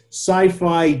greatest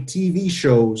sci-fi TV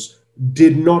shows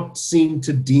did not seem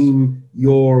to deem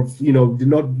did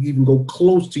not even go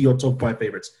close to your top 5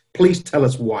 favorites. Please tell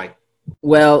us why.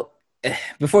 Well,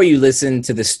 before you listen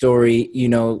to the story,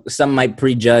 some might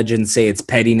prejudge and say it's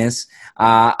pettiness.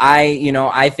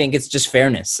 I think it's just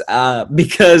fairness.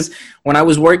 Because when I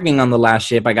was working on The Last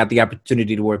Ship, I got the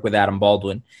opportunity to work with Adam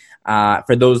Baldwin.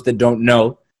 For those that don't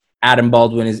know, Adam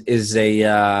Baldwin is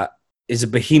a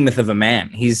behemoth of a man.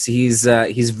 He's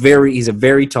a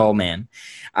very tall man,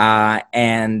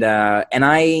 and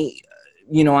I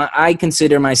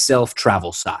consider myself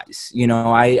travel size.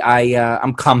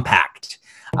 I'm compact.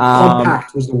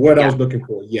 Compact was the word I was looking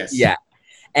for. Yes. Yeah.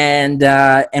 And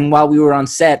while we were on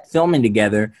set filming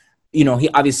together,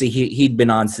 he'd been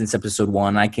on since episode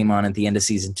 1. I came on at the end of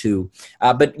season 2.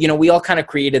 But we all kind of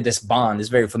created this bond, this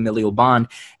very familial bond.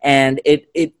 And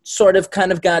it sort of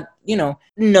kind of got,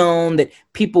 known that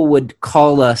people would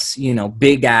call us,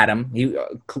 Big Adam.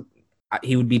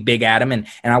 He would be Big Adam and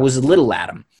I was Little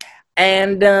Adam.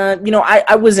 And,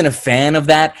 I wasn't a fan of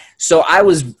that. So I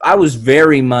was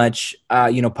very much,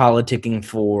 politicking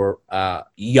for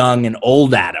young and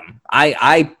old Adam.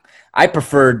 I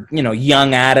preferred,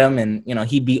 young Adam and,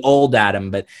 he'd be old Adam.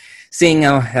 But seeing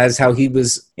how he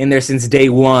was in there since day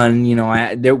one,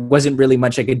 there wasn't really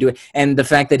much I could do. And the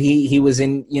fact that he was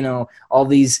in, all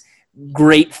these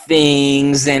great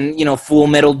things and, Full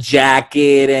Metal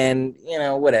Jacket and,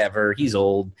 whatever. He's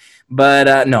old.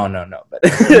 But no. But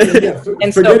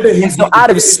and so out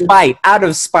of spite,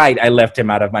 I left him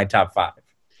out of my top 5.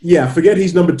 Yeah, forget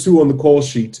he's number 2 on the call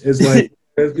sheet. It's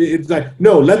like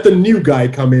no, let the new guy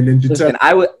come in and listen,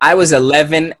 I was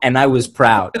 11 and I was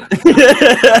proud.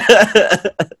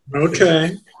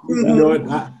 Okay. You know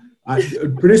what?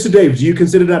 Producer Dave, do you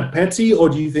consider that petty or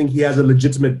do you think he has a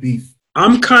legitimate beef?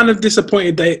 I'm kind of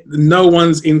disappointed that no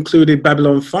one's included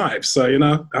Babylon 5. So,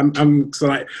 I'm so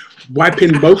like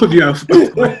wiping both of you out.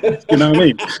 You know what I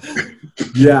mean?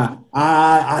 Yeah,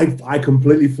 I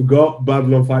completely forgot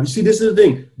Babylon 5. You see, this is the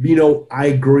thing. I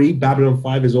agree Babylon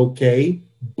 5 is okay,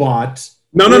 but...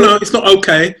 No, it's not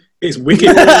okay. It's wicked.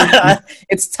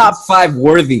 It's top 5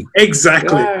 worthy.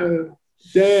 Exactly.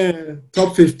 Yeah,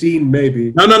 top 15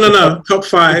 maybe. No. Top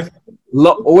 5.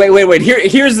 Wait.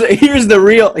 Here's the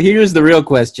real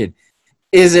question: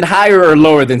 is it higher or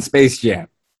lower than Space Jam?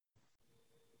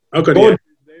 Okay. Yeah.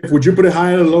 Would you put it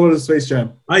higher or lower than Space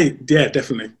Jam?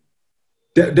 Definitely.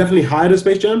 Definitely higher than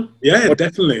Space Jam. Yeah,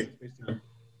 definitely.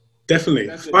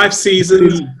 5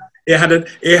 seasons. It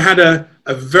had a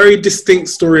very distinct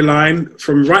storyline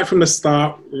from the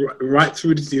start right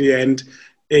through to the end.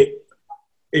 It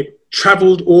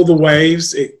traveled all the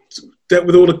waves. It dealt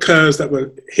with all the curves that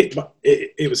were hit by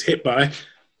it was hit by,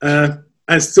 and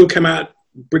still came out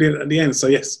brilliant at the end. So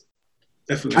yes,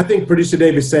 definitely. I think producer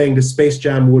Dave is saying the Space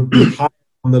Jam would be high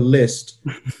on the list.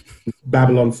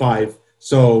 Babylon 5.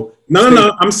 So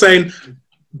no. I'm saying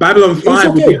Babylon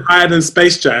 5 would be higher than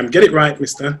Space Jam. Get it right,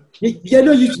 mister. Yeah,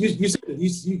 no, you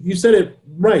said it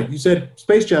right. You said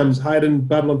Space Jam is higher than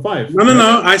Babylon 5.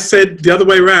 No. I said the other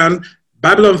way around.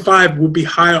 Babylon 5 would be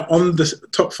higher on the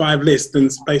top 5 list than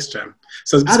Space Jam.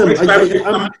 So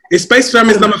if Space Jam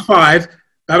is number 5,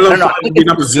 Babylon 5 would be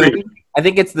number 3. I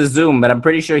think it's the Zoom, but I'm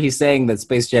pretty sure he's saying that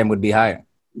Space Jam would be higher.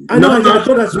 No.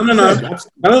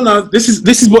 This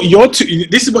is what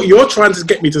you're trying to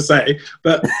get me to say,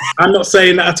 but I'm not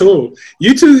saying that at all.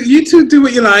 You two do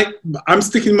what you like. But I'm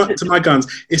sticking to my guns.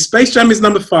 If Space Jam is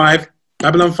number 5,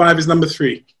 Babylon 5 is number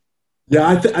 3. Yeah,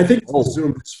 I think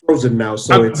Zoom is frozen now.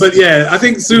 So but yeah, I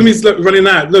think Zoom is running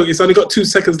out. Look, it's only got 2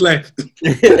 seconds left.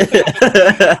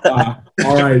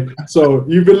 All right. So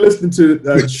you've been listening to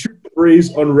Shoot the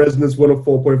Breeze on Resonance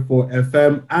 104.4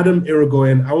 FM. Adam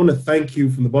Irigoyen, I want to thank you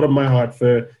from the bottom of my heart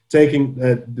for taking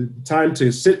the time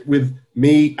to sit with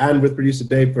me and with producer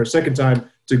Dave for a second time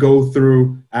to go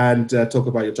through and talk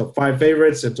about your top 5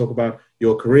 favorites and talk about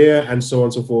your career and so on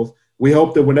and so forth. We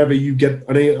hope that whenever you get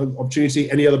any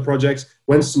opportunity, any other projects,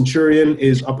 when Centurion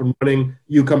is up and running,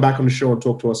 you come back on the show and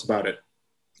talk to us about it.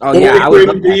 Oh, yeah. If we're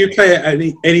in the UK at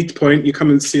any point, you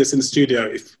come and see us in the studio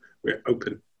if we're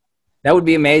open. That would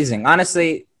be amazing.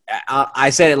 Honestly, I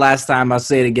said it last time. I'll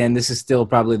say it again. This is still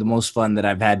probably the most fun that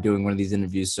I've had doing one of these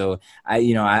interviews. So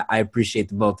I appreciate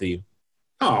the both of you.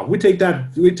 Oh, we take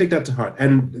that to heart.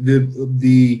 And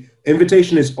the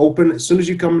invitation is open. As soon as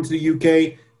you come to the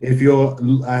UK, If you're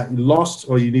lost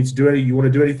or you need to do anything, you want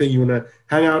to do anything, you want to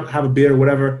hang out, have a beer, or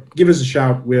whatever, give us a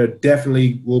shout. We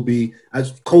definitely will be,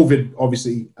 as COVID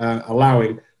obviously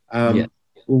allowing.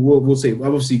 We'll see.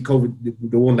 Obviously,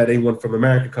 COVID won't let anyone from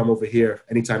America come over here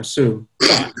anytime soon.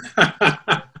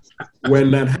 But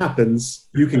when that happens,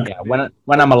 you can. Yeah,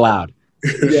 when I'm allowed.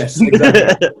 Yes,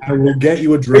 exactly. I will get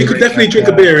you a drink. You could definitely drink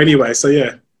a beer anyway. So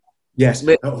yeah. Yes.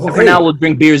 For now, we'll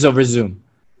drink beers over Zoom.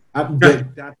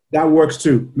 That works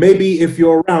too. Maybe if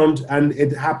you're around and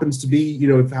it happens to be,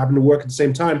 if it happened to work at the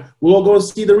same time, we'll all go and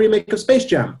see the remake of Space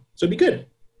Jam. So it'd be good.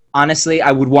 Honestly,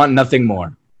 I would want nothing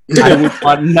more. I would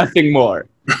want nothing more.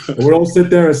 We'll all sit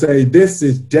there and say, this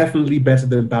is definitely better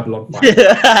than Babylon 5.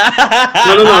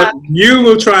 No. You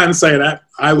will try and say that.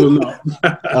 I will not.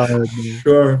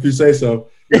 Sure, if you say so.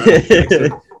 All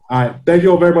right. Thank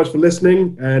you all very much for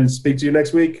listening and speak to you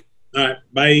next week. All right.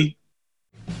 Bye.